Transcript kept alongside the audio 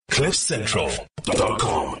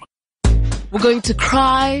CliffCentral.com. We're going to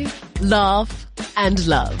cry, laugh, and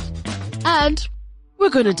love. And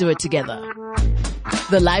we're going to do it together.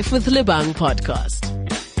 The Life with Libang podcast.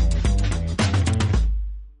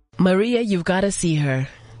 Maria, you've got to see her.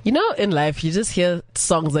 You know, in life, you just hear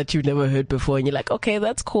songs that you've never heard before and you're like, okay,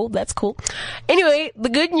 that's cool, that's cool. Anyway, the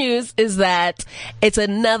good news is that it's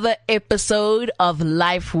another episode of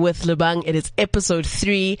Life with Libang. It is episode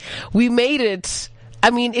 3. We made it. I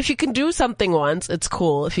mean, if you can do something once, it's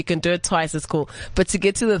cool. If you can do it twice, it's cool. But to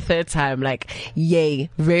get to the third time, like, yay,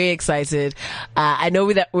 very excited. I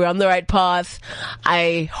know that we're on the right path.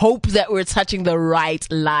 I hope that we're touching the right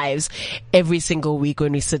lives every single week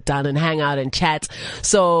when we sit down and hang out and chat.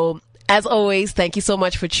 So, as always, thank you so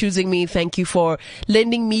much for choosing me. Thank you for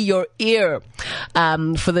lending me your ear.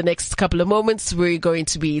 For the next couple of moments, we're going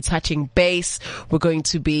to be touching base. We're going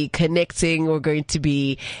to be connecting. We're going to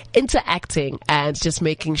be interacting and just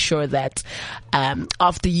making sure that,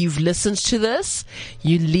 after you've listened to this,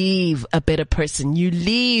 you leave a better person. You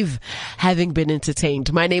leave having been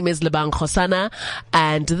entertained. My name is Libang Khosana,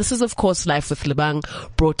 and this is, of course, Life with Libang,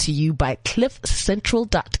 brought to you by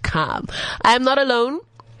CliffCentral.com. I am not alone.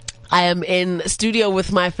 I am in studio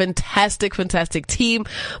with my fantastic team.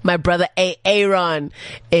 My brother Aaron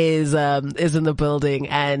is in the building,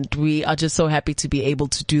 and we are just so happy to be able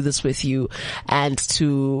to do this with you and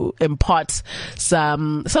to impart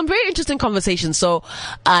some very interesting conversations. So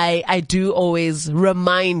I do always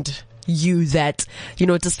remind you that, you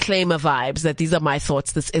know, disclaimer vibes, that these are my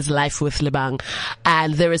thoughts. This is Life with Libang,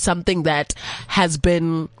 and there is something that has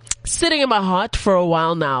been sitting in my heart for a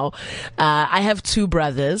while now. I have 2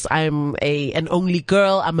 brothers. I'm an only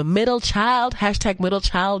girl. I'm a middle child. # middle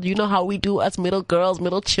child. You know how we do, us middle girls,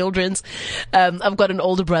 middle childrens. I've got an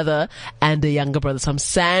older brother and a younger brother. So I'm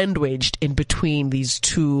sandwiched in between these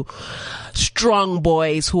 2 strong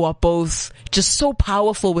boys who are both just so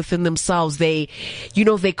powerful within themselves. They're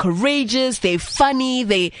courageous. They're funny.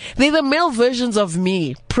 They're the male versions of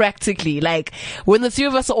me, practically. Like, when the 3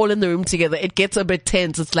 of us are all in the room together, it gets a bit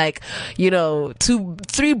tense. It's like,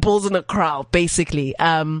 3 bulls in a crowd, basically.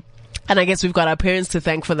 And I guess we've got our parents to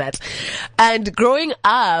thank for that. And growing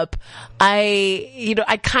up,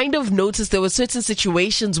 I kind of noticed there were certain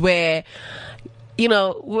situations where,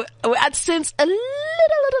 I'd sense a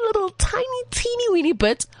little tiny, teeny weeny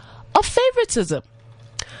bit of favoritism.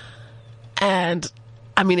 And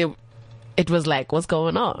I mean, it was like, what's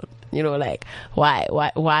going on? Why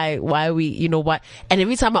we, what? And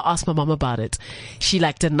every time I ask my mom about it, she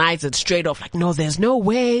denies it straight off. Like, no, there's no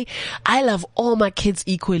way. I love all my kids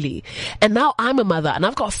equally. And now I'm a mother and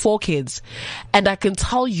I've got 4 kids, and I can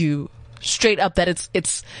tell you straight up that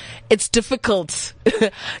it's difficult,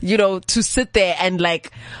 to sit there and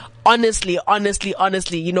honestly,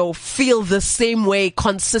 feel the same way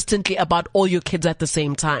consistently about all your kids at the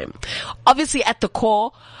same time. Obviously, at the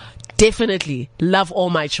core, definitely love all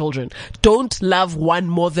my children. Don't love one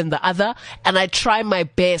more than the other. And I try my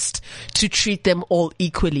best to treat them all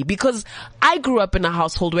equally, because I grew up in a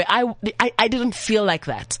household where I didn't feel like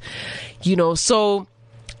that, so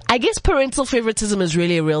I guess parental favoritism is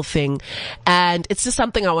really a real thing. And it's just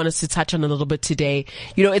something I want us to touch on a little bit today.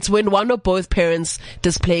 It's when one or both parents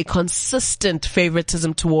display consistent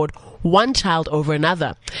favoritism toward one child over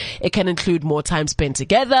another. It can include more time spent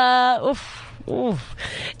together.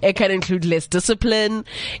 It can include less discipline.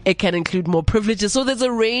 It can include more privileges. So there's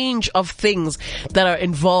a range of things that are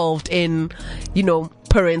involved in,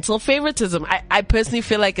 parental favoritism. I personally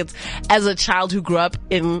feel like it's, as a child who grew up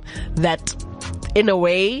in that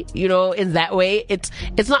way,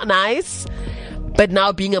 it's not nice. But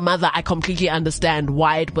now, being a mother, I completely understand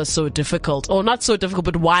why it was so difficult, or not so difficult,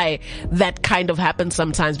 but why that kind of happens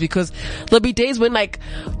sometimes. Because there'll be days when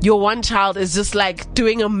your one child is just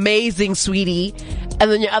doing amazing, sweetie,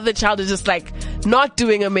 and then your other child is just not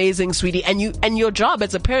doing amazing, sweetie. And your job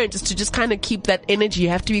as a parent is to just kind of keep that energy. You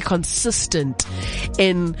have to be consistent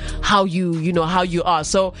in how you are.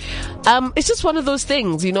 So, it's just one of those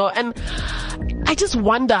things, and I just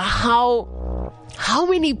wonder how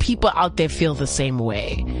many people out there feel the same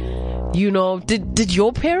way. Did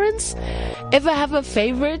your parents ever have a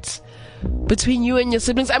favorite between you and your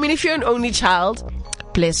siblings? I mean, if you're an only child,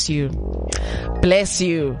 bless you.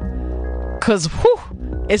 Cause,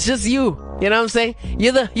 it's just you. You know what I'm saying?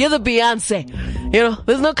 You're the Beyonce.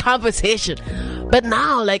 There's no competition. But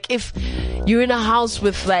now, if you're in a house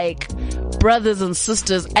with brothers and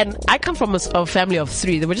sisters, and I come from a family of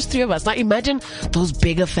 3. There were just 3 of us. Now imagine those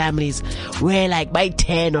bigger families where by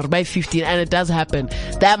 10 or by 15, and it does happen.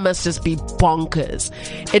 That must just be bonkers.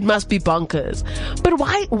 It must be bonkers. But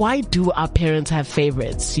why do our parents have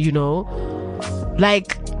favorites,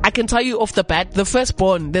 I I can tell you off the bat, the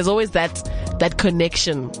firstborn, there's always that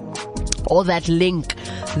connection or that link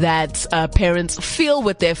that parents feel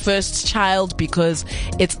with their first child, because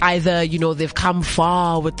it's either, they've come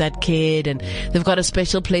far with that kid and they've got a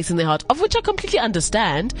special place in their heart, of which I completely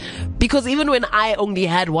understand, because even when I only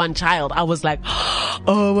had one child, I was like,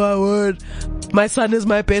 oh my word, my son is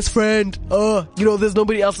my best friend. Oh, there's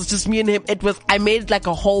nobody else. It's just me and him. I made like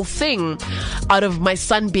a whole thing out of my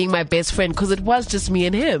son being my best friend, because it was just me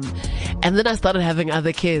and him. And then I started having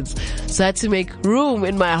other kids. So I had to make room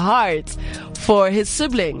in my heart for his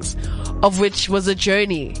siblings, of which was a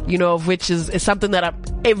journey, of which is something that I'm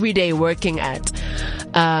every day working at.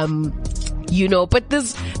 But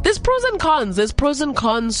there's pros and cons. There's pros and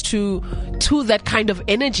cons to that kind of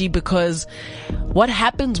energy, because what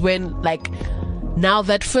happens when, like, now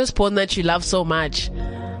that firstborn that you love so much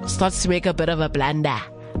starts to make a bit of a blunder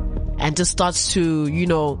and just starts to,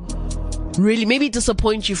 really maybe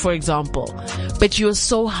disappoint you, for example, but you're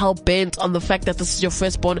so hell-bent on the fact that this is your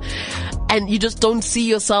firstborn, and you just don't see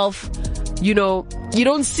yourself, you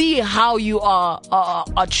don't see how you are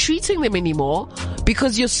treating them anymore,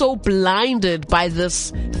 because you're so blinded by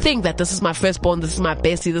this thing that this is my firstborn, this is my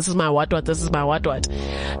bestie, this is my what, this is my what.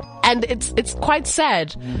 And it's quite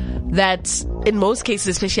sad that in most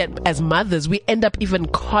cases, especially as mothers, we end up even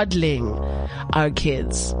coddling our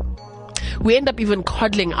kids. We end up even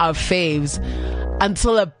coddling our faves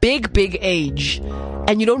until a big age.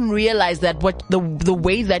 And you don't realize that what the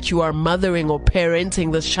way that you are mothering or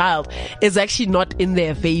parenting this child is actually not in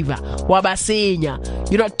their favor. Wabasenya.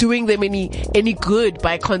 You're not doing them any good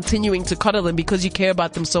by continuing to coddle them, because you care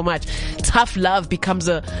about them so much. Tough love becomes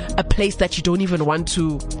a place that you don't even want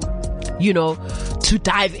to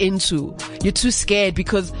dive into. You're too scared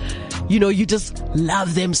because, you just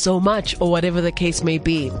love them so much, or whatever the case may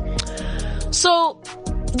be. So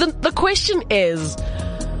the question is,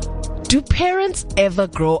 do parents ever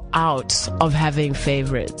grow out of having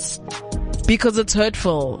favorites? Because it's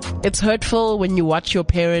hurtful. It's hurtful when you watch your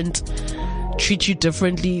parent treat you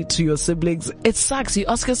differently to your siblings. It sucks. You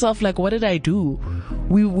ask yourself, like, what did I do?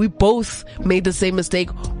 We both made the same mistake.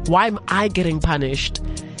 Why am I getting punished?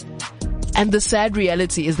 And the sad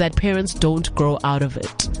reality is that parents don't grow out of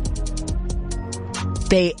it.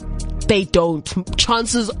 They don't.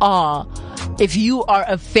 Chances are, if you are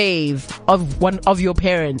a fave of one of your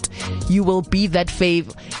parent, you will be that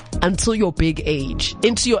fave until your big age.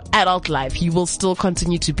 Into your adult life, you will still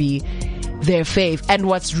continue to be their fave. And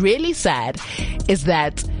what's really sad is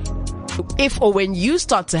that if or when you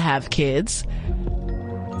start to have kids,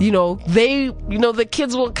 the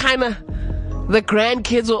kids will the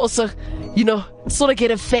grandkids will also, sort of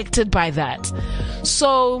get affected by that.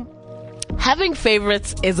 So having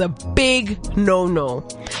favorites is a big no-no.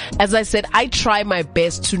 As I said, I try my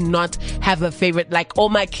best to not have a favorite. Like, all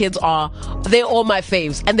my kids they're all my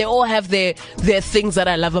faves, and they all have their things that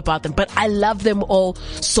I love about them, but I love them all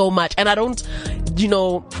so much. And I don't,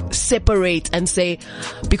 separate and say,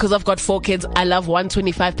 because I've got 4 kids, I love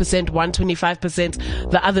 125%,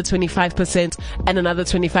 125%, the other 25%, and another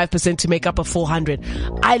 25% to make up a 400.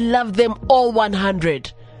 I love them all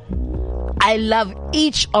 100. I love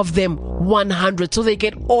each of them 100, so they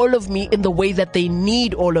get all of me in the way that they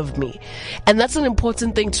need all of me. And that's an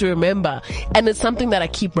important thing to remember. And it's something that I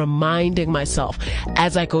keep reminding myself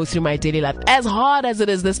as I go through my daily life. As hard as it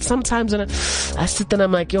is, there's sometimes when I sit there and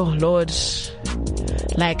I'm like, yo, Lord,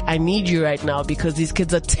 like, I need you right now, because these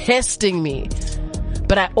kids are testing me.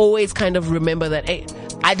 But I always kind of remember that, hey,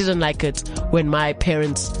 I didn't like it when my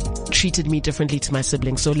parents treated me differently to my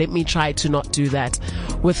siblings, so let me try to not do that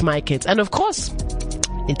with my kids. And of course,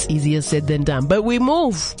 it's easier said than done, but we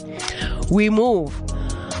move.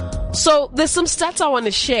 So there's some stats I want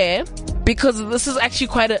to share, because this is actually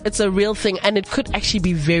it's a real thing, and it could actually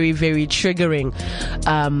be very, very triggering.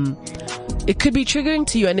 It could be triggering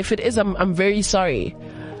to you, and if it is, I'm very sorry.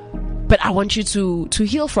 But I want you to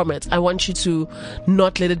heal from it. I want you to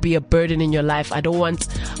not let it be a burden in your life. I don't want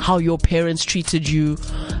how your parents treated you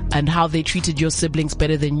and how they treated your siblings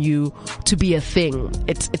better than you to be a thing.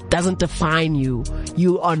 It doesn't define you.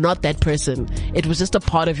 You are not that person. It was just a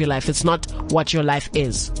part of your life. It's not what your life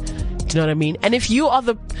is. Do you know what I mean? And if you are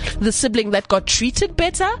the sibling that got treated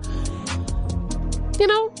better,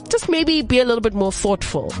 just maybe be a little bit more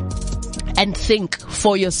thoughtful and think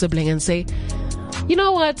for your sibling and say, you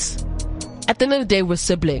know what? At the end of the day, we're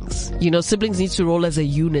siblings. Siblings need to roll as a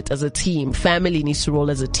unit, as a team. Family needs to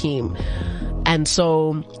roll as a team. And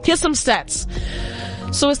so, here's some stats.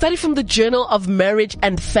 So a study from the Journal of Marriage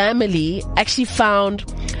and Family actually found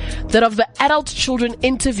that of the adult children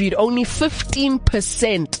interviewed, only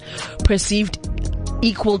 15% perceived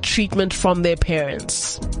equal treatment from their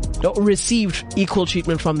parents, or received equal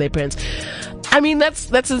treatment from their parents. I mean, that's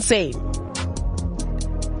insane.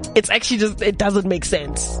 It's actually just, it doesn't make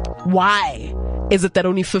sense. Why is it that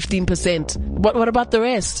only 15%? What about the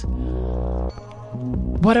rest?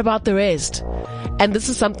 What about the rest? And this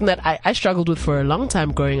is something that I struggled with for a long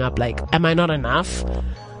time growing up. Like, am I not enough?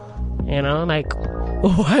 You know, like,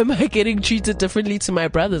 why am I getting treated differently to my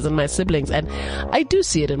brothers and my siblings? And I do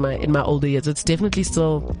see it in my older years. It's definitely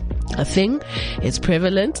still a thing. It's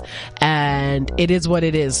prevalent, and it is what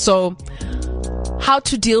it is. So, how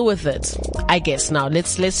to deal with it? I guess now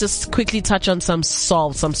let's just quickly touch on some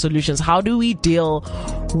solutions. How do we deal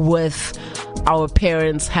with our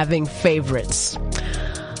parents having favorites?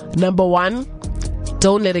 Number one,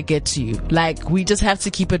 don't let it get to you. Like, we just have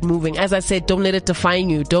to keep it moving. As I said, don't let it define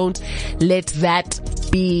you. Don't let that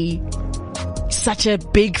be such a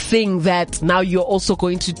big thing that now you're also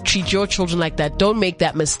going to treat your children like that. Don't make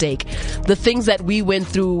that mistake. The things that we went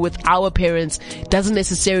through with our parents doesn't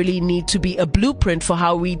necessarily need to be a blueprint for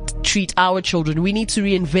how we treat our children. We need to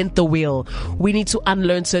reinvent the wheel. We need to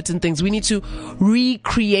unlearn certain things. We need to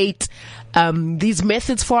recreate these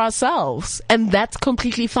methods for ourselves, and that's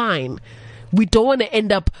completely fine. We don't want to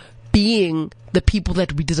end up being the people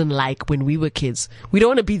that we didn't like when we were kids. We don't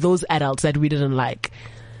want to be those adults that we didn't like.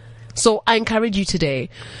 So I encourage you today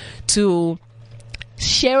to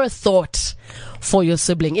share a thought for your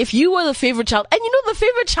sibling. If you were the favorite child, and the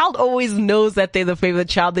favorite child always knows that they're the favorite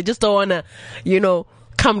child, they just don't want to,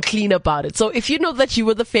 come clean about it. So if you know that you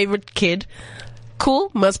were the favorite kid,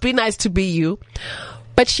 cool, must be nice to be you.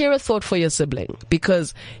 But share a thought for your sibling,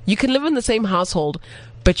 because you can live in the same household,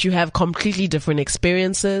 but you have completely different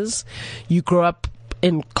experiences. You grow up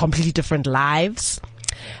in completely different lives,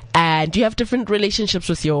 and you have different relationships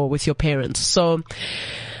with your parents. So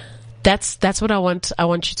that's what I want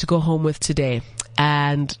you to go home with today.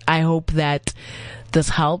 And I hope that this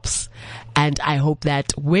helps. And I hope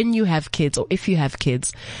that when you have kids, or if you have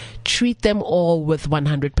kids, treat them all with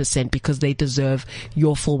 100%, because they deserve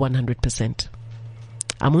your full 100%.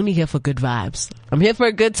 I'm only here for good vibes. I'm here for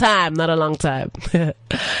a good time, not a long time.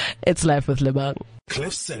 It's Life with Lebang.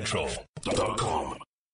 CliffCentral.com